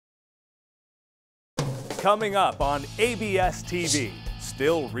Coming up on ABSTV.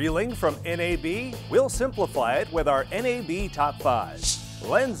 Still reeling from NAB? We'll simplify it with our NAB Top 5.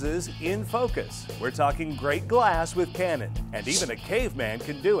 Lenses in focus. We're talking great glass with Canon, and even a caveman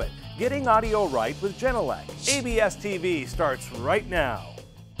can do it. Getting audio right with Genelec. ABSTV starts right now.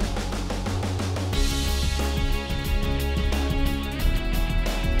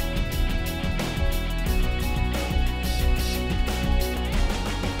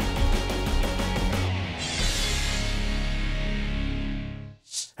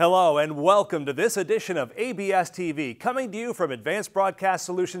 Hello and welcome to this edition of ABSTV, coming to you from Advanced Broadcast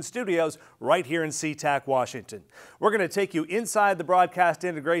Solutions Studios right here in SeaTac, Washington. We're going to take you inside the broadcast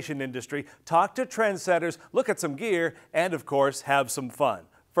integration industry, talk to trendsetters, look at some gear, and of course have some fun.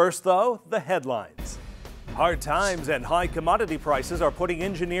 First though, the headlines. Hard times and high commodity prices are putting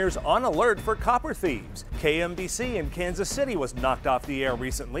engineers on alert for copper thieves. KMBC in Kansas City was knocked off the air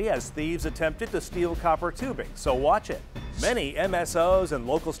recently as thieves attempted to steal copper tubing, so watch it. Many MSOs and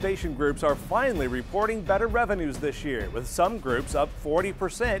local station groups are finally reporting better revenues this year, with some groups up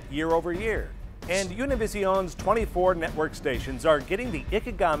 40% year over year. And Univision's 24 network stations are getting the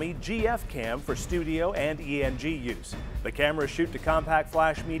Ikegami GF cam for studio and ENG use. The cameras shoot to compact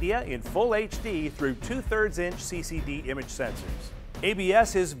flash media in full HD through 2/3 inch CCD image sensors.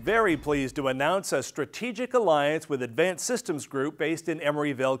 ABS is very pleased to announce a strategic alliance with Advanced Systems Group based in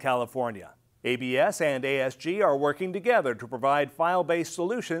Emeryville, California. ABS and ASG are working together to provide file-based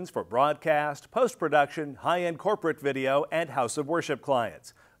solutions for broadcast, post-production, high-end corporate video, and house of worship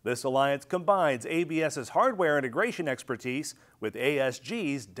clients. This alliance combines ABS's hardware integration expertise with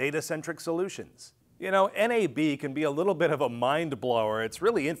ASG's data-centric solutions. You know, NAB can be a little bit of a mind blower. It's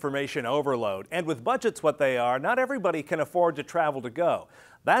really information overload. And with budgets what they are, not everybody can afford to travel to go.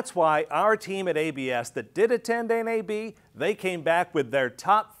 That's why our team at ABS that did attend NAB, they came back with their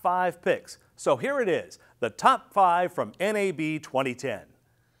top 5 picks. So here it is, the top 5 from NAB 2010.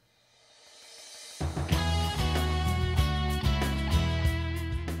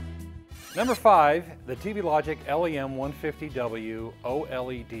 Number 5, the TV Logic LEM 150W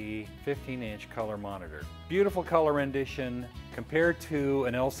OLED 15-inch color monitor. Beautiful color rendition compared to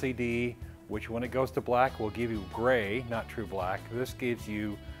an LCD, which when it goes to black will give you gray, not true black. This gives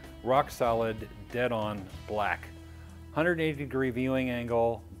you rock solid, dead-on black. 180-degree viewing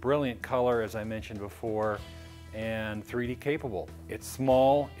angle, brilliant color as I mentioned before, and 3D capable. It's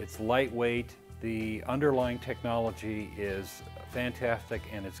small, it's lightweight, the underlying technology is fantastic,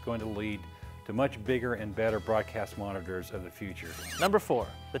 and it's going to lead to much bigger and better broadcast monitors of the future. Number 4,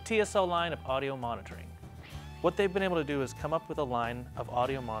 the TSL line of audio monitoring. What they've been able to do is come up with a line of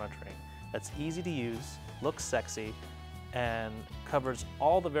audio monitoring that's easy to use, looks sexy, and covers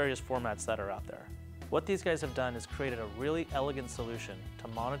all the various formats that are out there. What these guys have done is created a really elegant solution to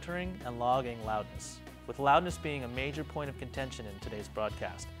monitoring and logging loudness. With loudness being a major point of contention in today's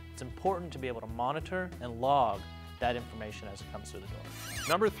broadcast, it's important to be able to monitor and log that information as it comes through the door.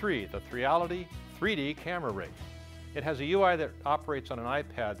 Number 3, the Threality 3D camera rig. It has a UI that operates on an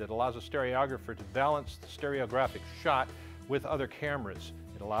iPad that allows a stereographer to balance the stereographic shot with other cameras.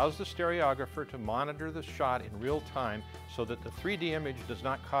 It allows the stereographer to monitor the shot in real time so that the 3D image does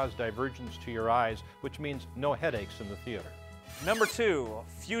not cause divergence to your eyes, which means no headaches in the theater. Number 2,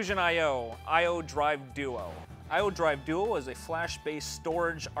 Fusion IO Drive Duo. IO Drive Duo is a flash-based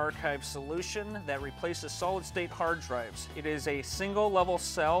storage archive solution that replaces solid-state hard drives. It is a single-level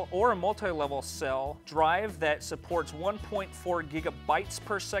cell or a multi-level cell drive that supports 1.4 gigabytes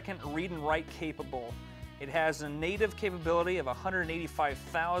per second read and write capable. It has a native capability of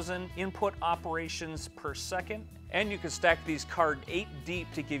 185,000 input operations per second, and you can stack these cards 8 deep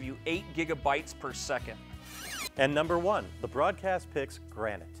to give you 8 gigabytes per second. And number 1, the Broadcast Pix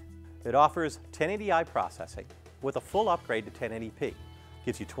Granite. It offers 1080i processing with a full upgrade to 1080p.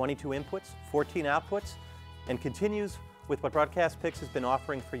 Gives you 22 inputs, 14 outputs, and continues with what Broadcast Pix has been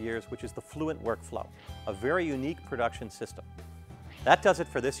offering for years, which is the Fluent Workflow, a very unique production system. That does it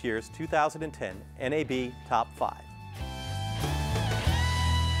for this year's 2010 NAB Top 5.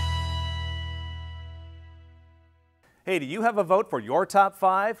 Hey, do you have a vote for your top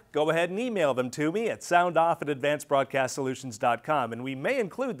 5? Go ahead and email them to me at soundoff@advancedbroadcastsolutions.com, and we may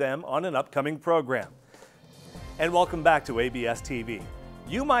include them on an upcoming program. And welcome back to ABS TV.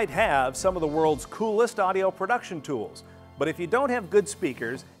 You might have some of the world's coolest audio production tools, but if you don't have good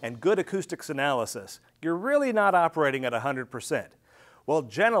speakers and good acoustics analysis, you're really not operating at 100%. Well,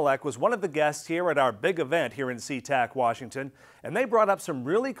 Genelec was one of the guests here at our big event here in SeaTac, Washington, and they brought up some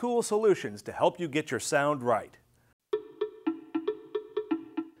really cool solutions to help you get your sound right.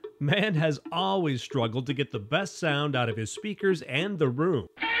 Man has always struggled to get the best sound out of his speakers and the room.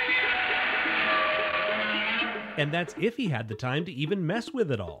 And that's if he had the time to even mess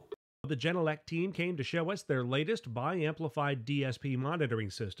with it all. The Genelec team came to show us their latest bi-amplified DSP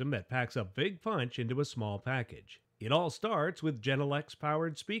monitoring system that packs a big punch into a small package. It all starts with Genelec's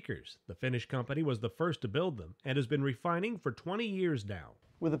powered speakers. The Finnish company was the first to build them and has been refining for 20 years now.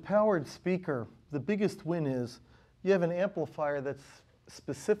 With a powered speaker, the biggest win is you have an amplifier that's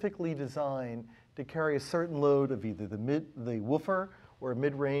specifically designed to carry a certain load of either the woofer or a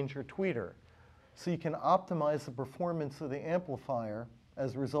mid-range or tweeter. So you can optimize the performance of the amplifier.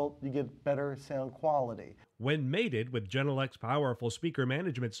 As a result, you get better sound quality. When mated with Genelec's powerful speaker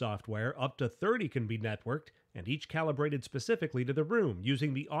management software, up to 30 can be networked, and each calibrated specifically to the room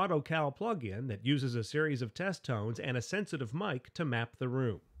using the AutoCal plugin that uses a series of test tones and a sensitive mic to map the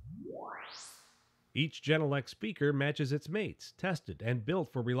room. Each Genelec speaker matches its mates, tested and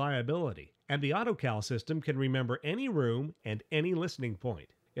built for reliability, and the AutoCal system can remember any room and any listening point.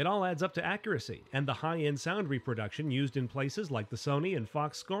 It all adds up to accuracy and the high-end sound reproduction used in places like the Sony and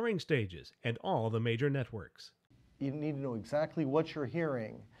Fox scoring stages and all the major networks. You need to know exactly what you're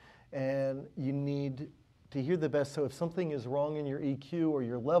hearing, and you need to hear the best. So if something is wrong in your EQ or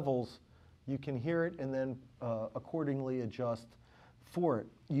your levels, you can hear it and then accordingly adjust for it.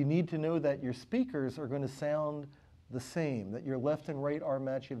 You need to know that your speakers are going to sound the same, that your left and right are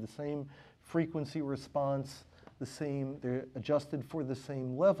matched, you have the same frequency response, they're adjusted for the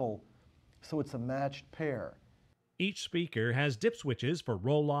same level, so it's a matched pair. Each speaker has dip switches for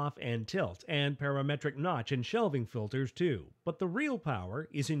roll-off and tilt, and parametric notch and shelving filters too. But the real power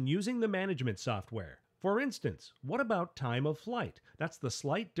is in using the management software. For instance, what about time of flight? That's the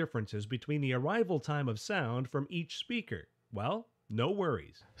slight differences between the arrival time of sound from each speaker. Well, no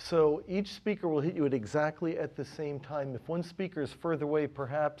worries. So each speaker will hit you at exactly at the same time. If one speaker is further away,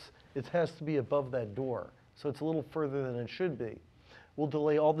 perhaps it has to be above that door. So it's a little further than it should be. We'll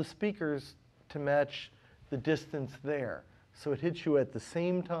delay all the speakers to match the distance there. So it hits you at the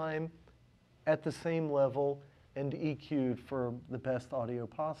same time, at the same level, and EQ'd for the best audio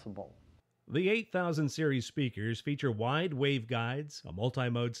possible. The 8000 series speakers feature wide waveguides, a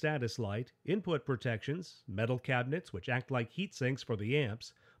multi-mode status light, input protections, metal cabinets which act like heat sinks for the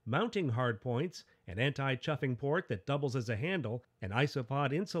amps, mounting hardpoints, an anti-chuffing port that doubles as a handle, an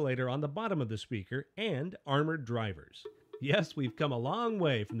isopod insulator on the bottom of the speaker, and armored drivers. Yes, we've come a long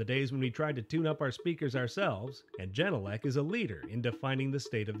way from the days when we tried to tune up our speakers ourselves, and Genelec is a leader in defining the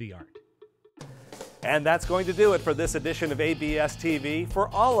state of the art. And that's going to do it for this edition of ABS-TV. For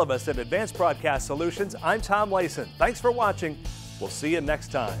all of us at Advanced Broadcast Solutions, I'm Tom Layson. Thanks for watching. We'll see you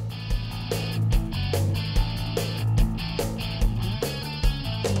next time.